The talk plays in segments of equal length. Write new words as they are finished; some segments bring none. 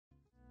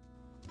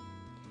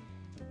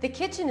The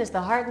kitchen is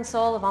the heart and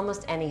soul of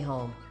almost any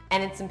home,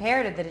 and it's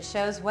imperative that it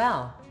shows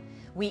well.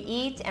 We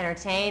eat,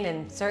 entertain,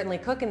 and certainly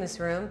cook in this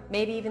room,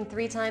 maybe even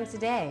 3 times a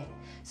day.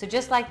 So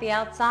just like the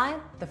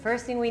outside, the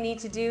first thing we need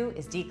to do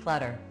is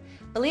declutter.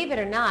 Believe it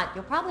or not,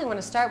 you'll probably want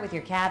to start with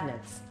your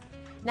cabinets.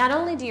 Not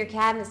only do your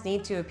cabinets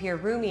need to appear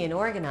roomy and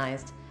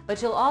organized,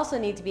 but you'll also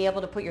need to be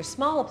able to put your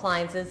small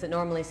appliances that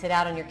normally sit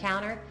out on your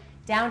counter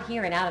down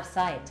here and out of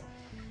sight.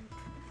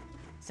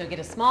 So get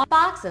a small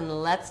box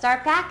and let's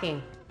start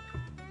packing.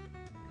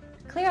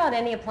 Clear out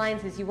any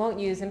appliances you won't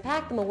use and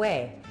pack them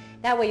away.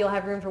 That way you'll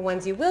have room for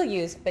ones you will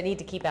use but need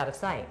to keep out of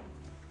sight.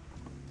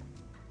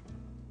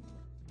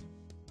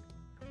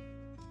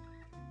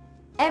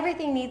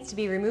 Everything needs to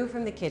be removed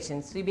from the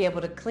kitchen so you'll be able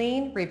to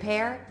clean,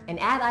 repair, and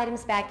add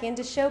items back in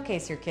to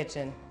showcase your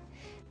kitchen.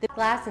 The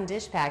glass and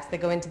dish packs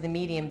that go into the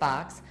medium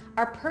box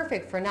are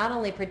perfect for not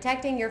only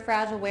protecting your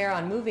fragile ware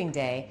on moving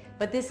day,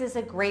 but this is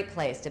a great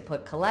place to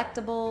put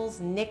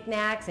collectibles,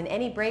 knickknacks, and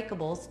any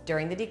breakables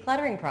during the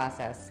decluttering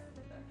process.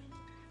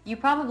 You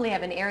probably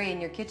have an area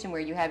in your kitchen where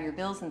you have your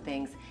bills and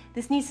things.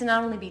 This needs to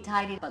not only be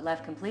tidied but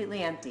left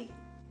completely empty.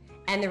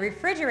 And the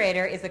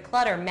refrigerator is a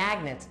clutter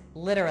magnet,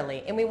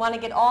 literally, and we want to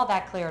get all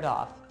that cleared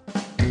off.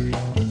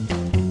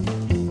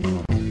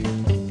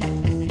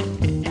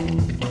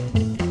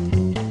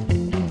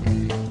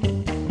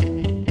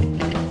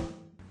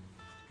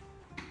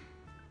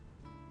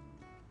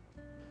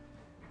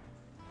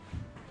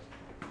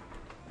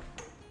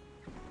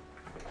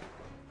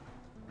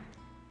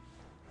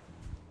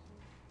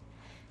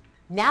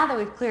 Now that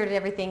we've cleared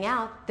everything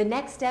out, the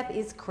next step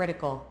is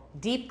critical.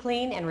 Deep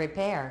clean and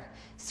repair.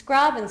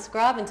 Scrub and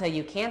scrub until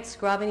you can't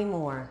scrub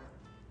anymore.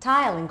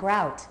 Tile and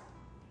grout.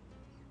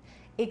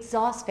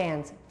 Exhaust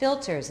fans,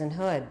 filters, and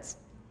hoods.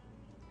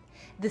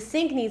 The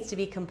sink needs to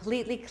be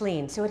completely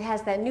clean so it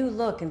has that new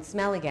look and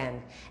smell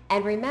again.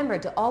 And remember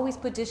to always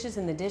put dishes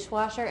in the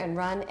dishwasher and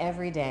run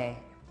every day.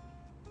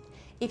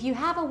 If you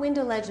have a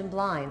window ledge and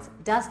blinds,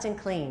 dust and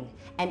clean,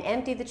 and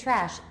empty the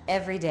trash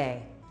every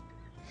day.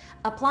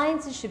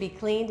 Appliances should be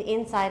cleaned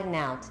inside and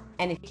out,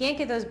 and if you can't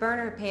get those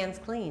burner pans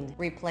cleaned,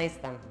 replace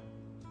them.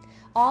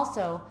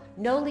 Also,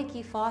 no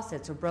leaky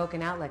faucets or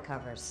broken outlet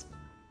covers.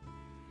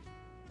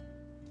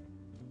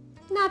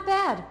 Not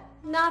bad,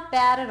 not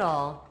bad at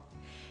all.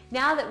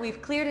 Now that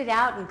we've cleared it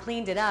out and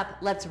cleaned it up,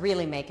 let's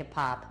really make it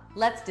pop.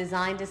 Let's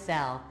design to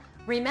sell.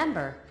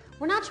 Remember,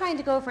 we're not trying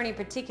to go for any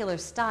particular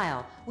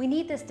style. We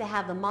need this to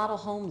have the model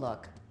home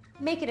look.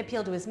 Make it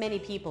appeal to as many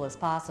people as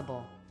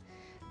possible.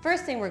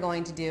 First thing we're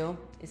going to do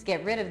is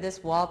get rid of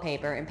this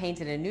wallpaper and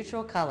paint it a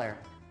neutral color.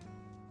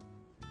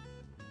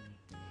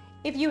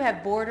 If you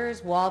have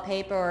borders,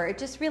 wallpaper, or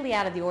just really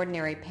out of the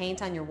ordinary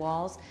paint on your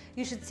walls,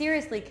 you should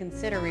seriously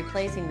consider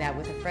replacing that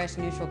with a fresh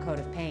neutral coat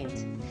of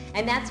paint.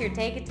 And that's your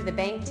take it to the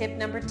bank tip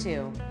number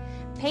 2.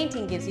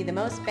 Painting gives you the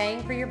most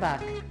bang for your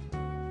buck.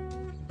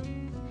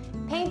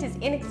 Paint is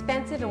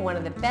inexpensive and one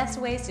of the best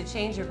ways to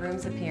change your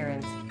room's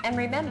appearance. And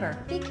remember,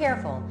 be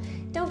careful.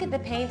 Don't get the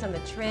paint on the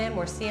trim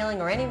or ceiling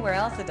or anywhere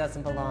else that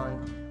doesn't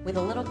belong. With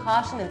a little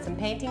caution and some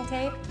painting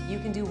tape, you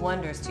can do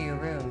wonders to your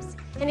rooms.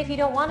 And if you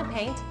don't want to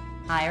paint,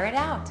 hire it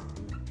out.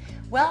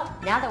 Well,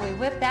 now that we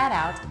whipped that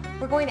out,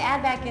 we're going to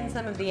add back in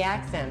some of the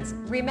accents.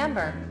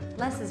 Remember,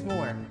 less is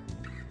more.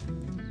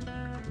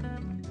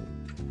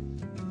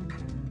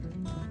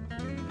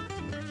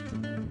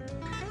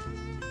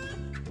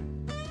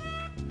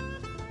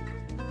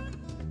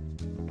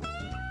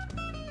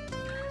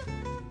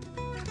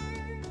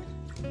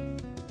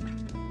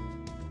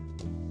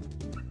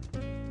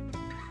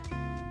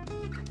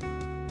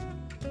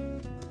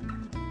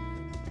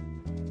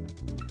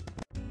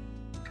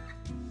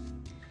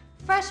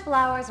 Fresh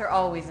flowers are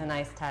always a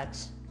nice touch.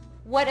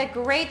 What a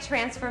great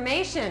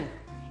transformation!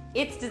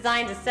 It's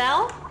designed to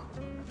sell,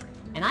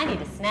 and I need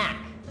a snack.